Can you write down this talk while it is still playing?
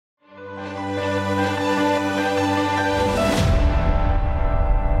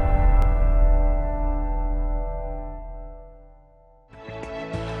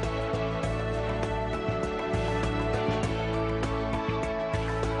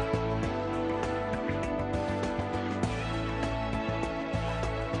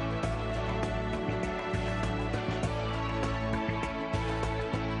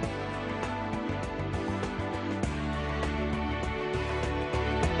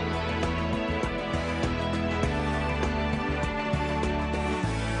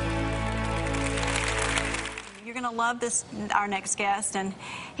to love our next guest, and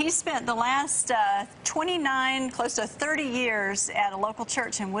he spent the last 29, close to 30 years at a local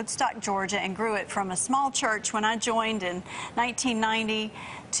church in Woodstock, Georgia, and grew it from a small church when I joined in 1990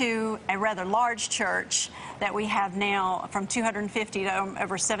 to a rather large church that we have now, from 250 to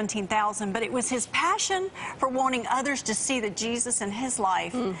over 17,000. But it was his passion for wanting others to see the Jesus in his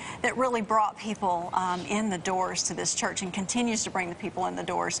life that really brought people in the doors to this church and continues to bring the people in the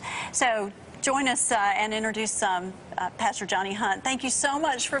doors. So join us and introduce Pastor Johnny Hunt. Thank you so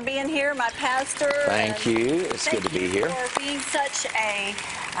much for being here, my pastor. Thank you. It's good to be here. Thank you for being such a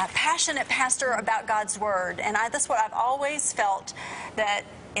passionate pastor about God's Word. And that's what I've always felt, that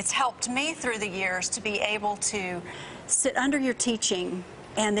it's helped me through the years to be able to sit under your teaching,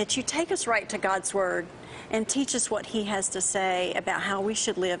 and that you take us right to God's Word and teach us what He has to say about how we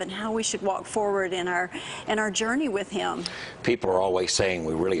should live and how we should walk forward in our journey with Him. People are always saying,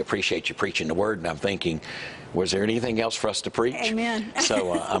 we really appreciate you preaching the Word, and I'm thinking, was there anything else for us to preach? Amen.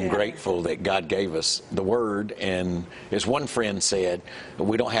 So I'm grateful that God gave us the Word, and as one friend said,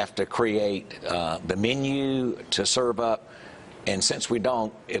 we don't have to create the menu to serve up. And since we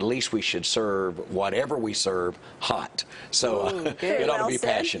don't, at least we should serve whatever we serve hot. So it ought to be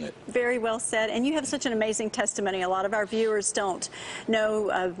passionate. Very well said. And you have such an amazing testimony. A lot of our viewers don't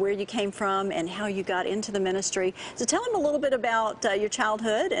know where you came from and how you got into the ministry. So tell them a little bit about your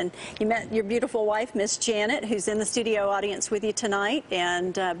childhood. And you met your beautiful wife, Miss Janet, who's in the studio audience with you tonight.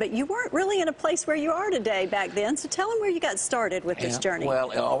 And but you weren't really in a place where you are today back then. So tell them where you got started with this journey.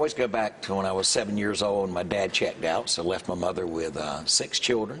 Well, I always go back to when I was 7 years old and my dad checked out, so left my mother with 6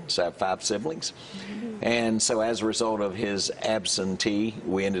 children, so I have 5 siblings. And so as a result of his absentee,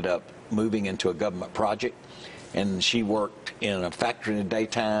 we ended up moving into a government project, and she worked in a factory in the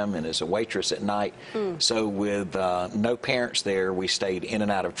daytime and as a waitress at night. So with no parents there, we stayed in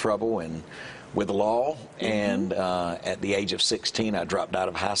and out of trouble and with the law. And at the age of 16, I dropped out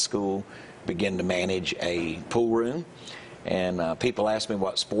of high school, began to manage a pool room. And people ask me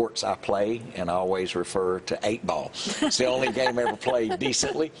what sports I play, and I always refer to 8-ball. It's the only game I ever played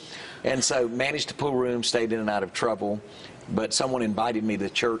decently. And so managed a pool room, stayed in and out of trouble. But someone invited me to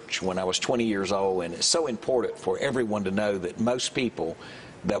church when I was 20 years old, and it's so important for everyone to know that most people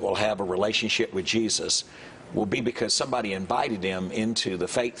that will have a relationship with Jesus will be because somebody invited them into the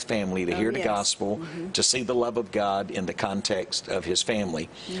faith family to hear the gospel, to see the love of God in the context of His family.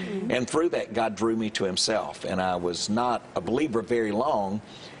 And through that, God drew me to Himself. And I was not a believer very long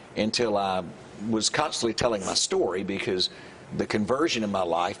until I was constantly telling my story, because the conversion in my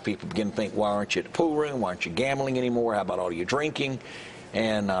life, people begin to think, why aren't you at the pool room? Why aren't you gambling anymore? How about all your drinking?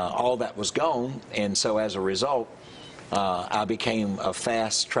 And all that was gone. And so as a result, I became a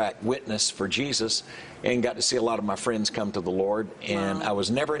fast-track witness for Jesus and got to see a lot of my friends come to the Lord. And I was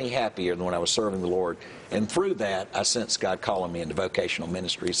never any happier than when I was serving the Lord. And through that, I sensed God calling me into vocational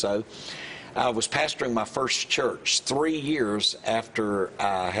ministry. So I was pastoring my first church 3 years after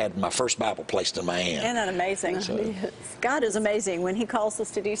I had my first Bible placed in my hand. Isn't that amazing? So, God is amazing. When He calls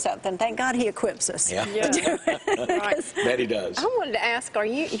us to do something, thank God He equips us to do it. Right. That He does. I wanted to ask,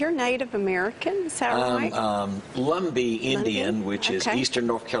 you're Native American, is that right? Lumbee Indian, which is eastern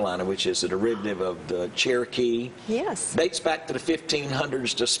North Carolina, which is a derivative of the Cherokee. Yes. Dates back to the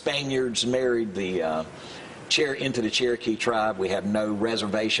 1500s. The Spaniards married the into the Cherokee tribe. We have no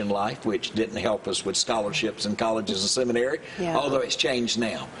reservation life, which didn't help us with scholarships in colleges and seminary, although it's changed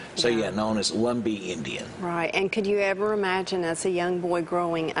now. So known as Lumbee Indian. Right. And could you ever imagine, as a young boy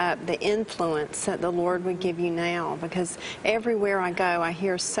growing up, the influence that the Lord would give you now? Because everywhere I go, I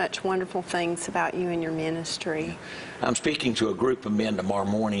hear such wonderful things about you and your ministry. I'm speaking to a group of men tomorrow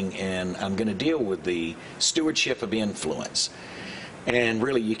morning, and I'm going to deal with the stewardship of influence. And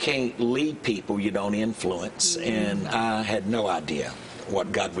really, you can't lead people you don't influence. And I had no idea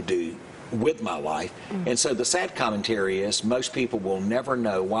what God would do with my life. And so the sad commentary is most people will never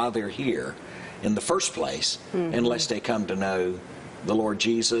know why they're here in the first place unless they come to know the Lord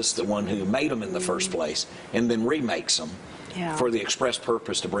Jesus, the one who made them in the first place, and then remakes them for the express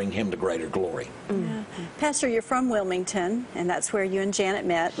purpose to bring Him to greater glory. Pastor, you're from Wilmington, and that's where you and Janet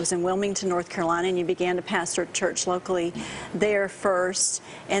met, was in Wilmington, North Carolina, and you began to pastor a church locally there first.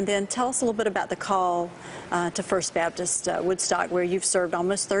 And then tell us a little bit about the call to First Baptist Woodstock, where you've served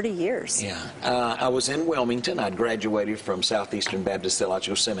almost 30 years. I was in Wilmington. I'd graduated from Southeastern Baptist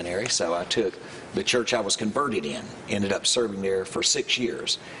Theological Seminary, so I took the church I was converted in, ended up serving there for 6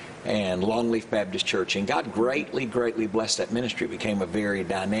 years. And Longleaf Baptist Church, and God greatly blessed that ministry. It became a very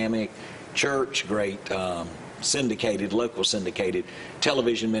dynamic church, great local syndicated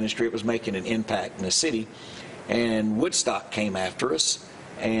television ministry. It was making an impact in the city. And Woodstock came after us,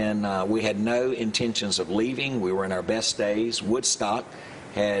 and we had no intentions of leaving. We were in our best days. Woodstock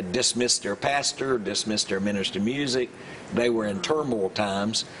had dismissed their pastor, dismissed their minister of music. They were in turmoil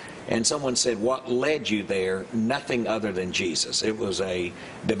times. And someone said, what led you there? Nothing other than Jesus. It was a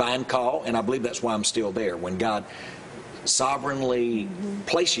divine call, and I believe that's why I'm still there. When God sovereignly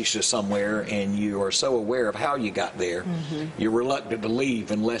places you somewhere and you are so aware of how you got there, you're reluctant to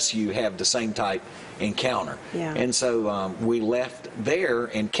leave unless you have the same type encounter. Yeah. And so we left there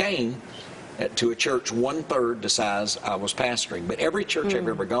and came to a church 1/3 the size I was pastoring. But every church I've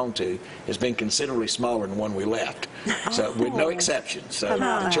ever gone to has been considerably smaller than the one we left. So with no exception. So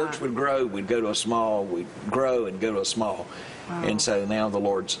the church would grow, we'd go to a small, we'd grow and go to a small. Wow. And so now the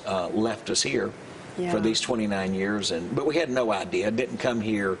Lord's left us here for these 29 years. But we had no idea. I didn't come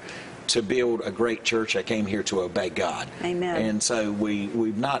here to build a great church. I came here to obey God. Amen. And so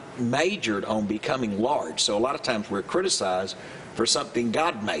we've not majored on becoming large. So a lot of times we're criticized for something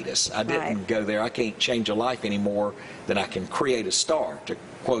God made us. I didn't go there. I can't change a life any more than I can create a star, to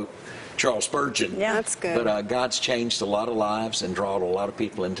quote Charles Spurgeon. Yeah, that's good. But God's changed a lot of lives and drawn a lot of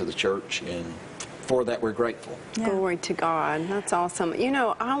people into the church, and for that we're grateful. Yeah. Glory to God. That's awesome. You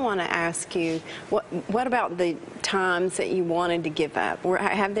know, I want to ask you, what about the times that you wanted to give up?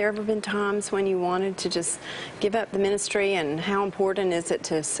 Have there ever been times when you wanted to just give up the ministry, and how important is it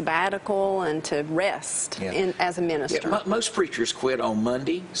to sabbatical and to rest as a minister? Yeah, most preachers quit on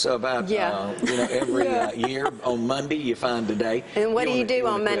Monday, so about every year on Monday you find a day. And what do you do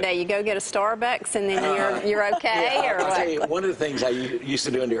on quit. Monday? You go get a Starbucks and then you're okay, or I'll what? tell you, one of the things I used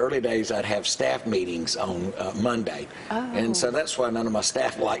to do in the early days, I'd have staff meetings on Monday, and so that's why none of my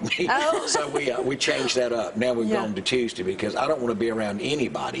staff like me. So we changed that up. Now we've gone to Tuesday, because I don't want to be around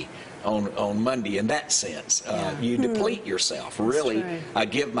anybody on Monday in that sense. You deplete yourself. Really, right. I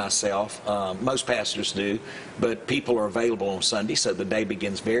give myself. Most pastors do, but people are available on Sunday, so the day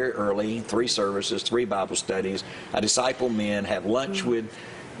begins very early. 3 services, 3 Bible studies. I disciple men, have lunch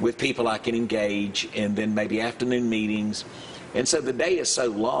with people I can engage, and then maybe afternoon meetings. And so the day is so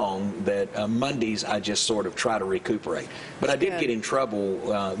long that Mondays I just sort of try to recuperate. But I did get in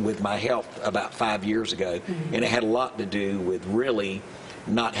trouble with my health about 5 years ago, and it had a lot to do with really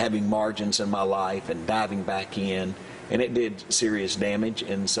not having margins in my life and diving back in, and it did serious damage.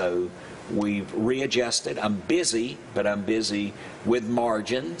 And so we've readjusted. I'm busy, but I'm busy with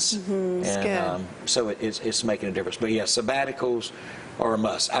margins, and so it's making a difference. But yeah, sabbaticals are a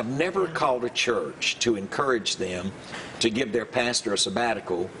must. I've never called a church to encourage them to give their pastor a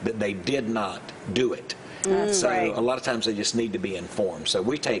sabbatical that they did not do it. So a lot of times they just need to be informed. So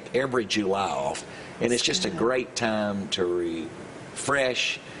we take every July off, and it's just a great time to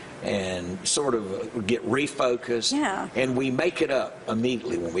refresh and sort of get refocused. Yeah. And we make it up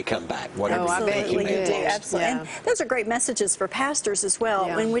immediately when we come back. Whatever I bet Absolutely, you you do. do. Absolutely. Yeah. And those are great messages for pastors as well,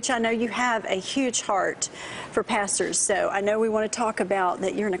 Yeah. in which I know you have a huge heart for pastors. So I know we want to talk about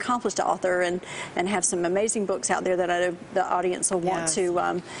that you're an accomplished author and have some amazing books out there that I know the audience will want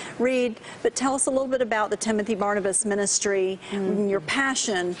to read. But tell us a little bit about the Timothy Barnabas Ministry and your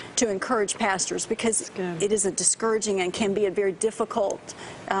passion to encourage pastors, because it is a discouraging and can be a very difficult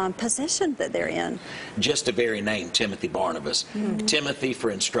position that they're in. Just the very name, Timothy Barnabas. Timothy for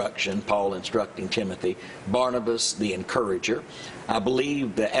instruction, Paul instructing Timothy. Barnabas, the encourager. I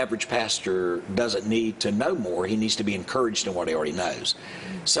believe the average pastor doesn't need to know more. He needs to be encouraged in what he already knows.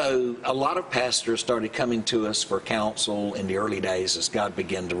 So a lot of pastors started coming to us for counsel in the early days as God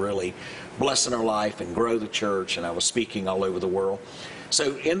began to really bless in our life and grow the church, and I was speaking all over the world.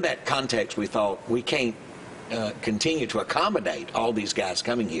 So in that context, we thought we can't continue to accommodate all these guys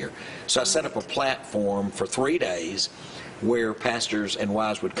coming here. So I set up a platform for 3 days where pastors and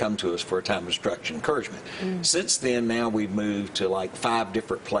wives would come to us for a time of instruction, encouragement. Since then, now we've moved to like 5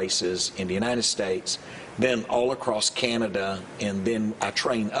 different places in the United States, then all across Canada, and then I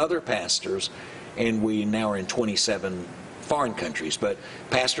train other pastors, and we now are in 27 foreign countries. But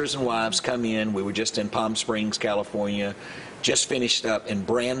pastors and wives come in. We were just in Palm Springs, California, just finished up in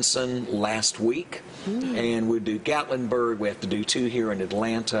Branson last week, and we do Gatlinburg. We have to do 2 here in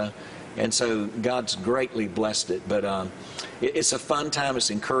Atlanta, and so God's greatly blessed it. But it's a fun time.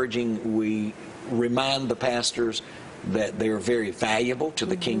 It's encouraging. We remind the pastors that they are very valuable to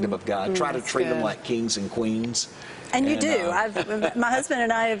the kingdom of God. Try to treat them like kings and queens. And you do. My husband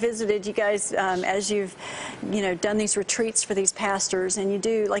and I have visited you guys as you've, done these retreats for these pastors, and you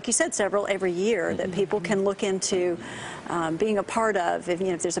do, like you said, several every year that people can look into being a part of.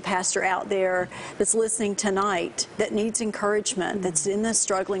 If there's a pastor out there that's listening tonight that needs encouragement, that's in this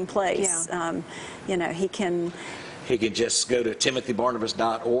struggling place, he can he can just go to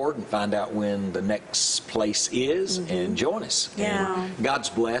timothybarnabas.org and find out when the next place is and join us. Yeah. And God's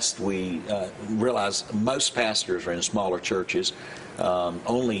blessed. We realize most pastors are in smaller churches.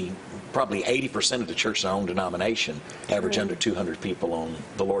 Only probably 80% of the churches in our own denomination average under 200 people on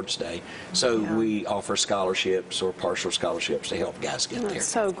the Lord's Day. So we offer scholarships or partial scholarships to help guys get there. That's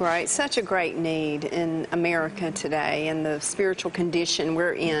so great. Such a great need in America today and the spiritual condition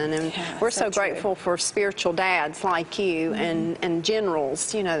we're in. And we're so grateful for spiritual dads like you and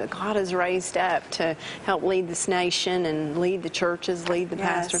generals, you know, that God has raised up to help lead this nation and lead the churches, lead the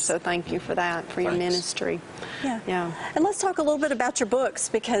pastors. So thank you for that, for your ministry. Yeah. And let's talk a little bit about your books,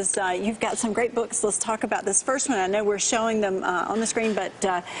 because you've got some great books. Let's talk about this first one. I know we're showing them on the screen, but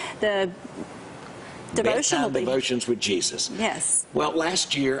the devotional. Bedtime Devotions with Jesus. Yes. Well,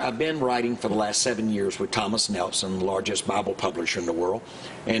 last year, I've been writing for the last 7 years with Thomas Nelson, the largest Bible publisher in the world,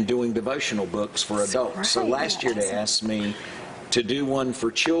 and doing devotional books for adults. So last year they asked me to do one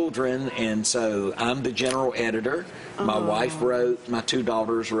for children, and so I'm the general editor. My wife wrote, my 2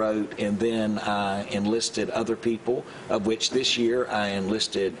 daughters wrote, and then I enlisted other people, of which this year I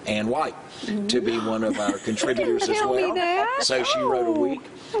enlisted Ann White to be one of our contributors as well. So she wrote a week.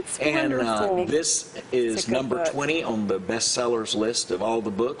 And this is number 20 on the bestsellers list of all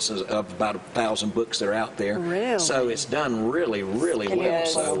the books, of about 1,000 books that are out there. Really? So it's done really, really well.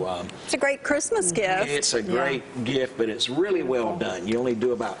 So it's a great Christmas gift. It's a great gift, but it's really well done. You only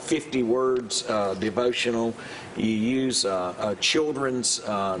do about 50 words devotional. You use a children's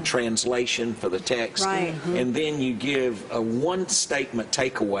translation for the text, and then you give a one-statement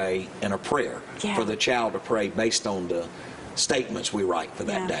takeaway and a prayer for the child to pray based on the statements we write for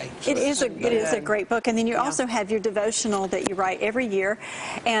that day. So it is a great book. And then you also have your devotional that you write every year.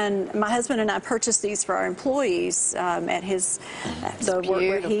 And my husband and I purchased these for our employees at his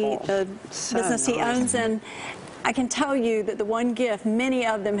the business he owns. And I can tell you that the one gift, many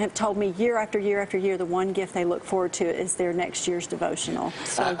of them have told me year after year after year, the one gift they look forward to is their next year's devotional.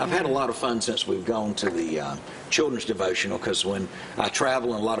 So I've had a lot of fun since we've gone to the children's devotional, because when I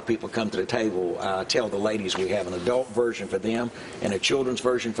travel and a lot of people come to the table, I tell the ladies we have an adult version for them and a children's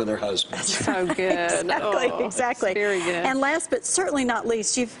version for their husbands. So good. Exactly. Very good. And last but certainly not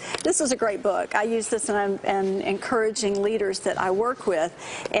least, this is a great book. I use this and I'm encouraging leaders that I work with,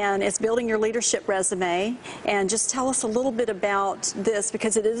 and it's Building Your Leadership Resume. And just tell us a little bit about this,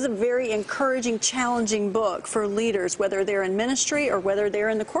 because it is a very encouraging, challenging book for leaders, whether they're in ministry or whether they're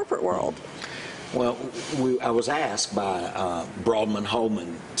in the corporate world. Well, I was asked by Broadman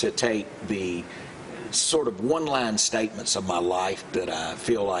Holman to take the sort of one-line statements of my life that I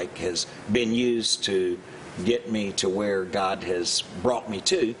feel like has been used to get me to where God has brought me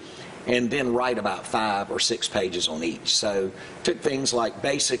to, and then write about 5 or 6 pages on each. So took things like,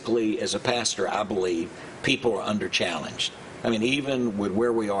 basically, as a pastor, I believe people are under-challenged. I mean, even with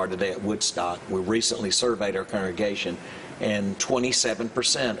where we are today at Woodstock, we recently surveyed our congregation, and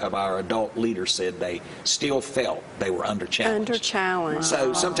 27% of our adult leaders said they still felt they were under-challenged. Under-challenged.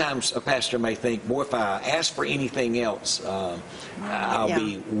 So sometimes a pastor may think, boy, if I ask for anything else, I'll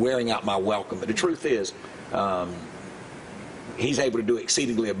be wearing out my welcome. But the truth is, He's able to do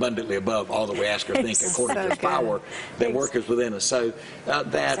exceedingly abundantly above all that we ask or think, according to the power that worketh within us. So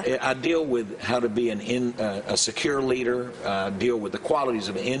I deal with how to be a secure leader, deal with the qualities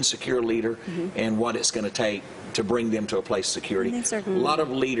of an insecure leader, and what it's going to take to bring them to a place of security. A lot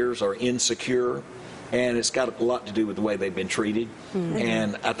of leaders are insecure, and it's got a lot to do with the way they've been treated.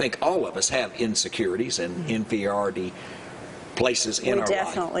 And I think all of us have insecurities and inferiority places in our life. We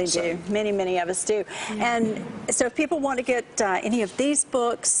definitely do. Many, many of us do. And so if people want to get any of these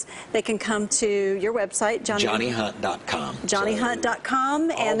books, they can come to your website, JohnnyHunt.com.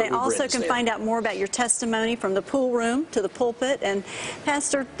 JohnnyHunt.com, and they also can find out more about your testimony from the pool room to the pulpit. And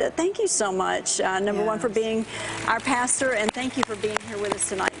Pastor, thank you so much, number one, for being our pastor, and thank you for being here with us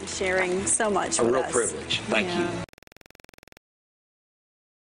tonight and sharing so much with us. A real privilege. Thank you.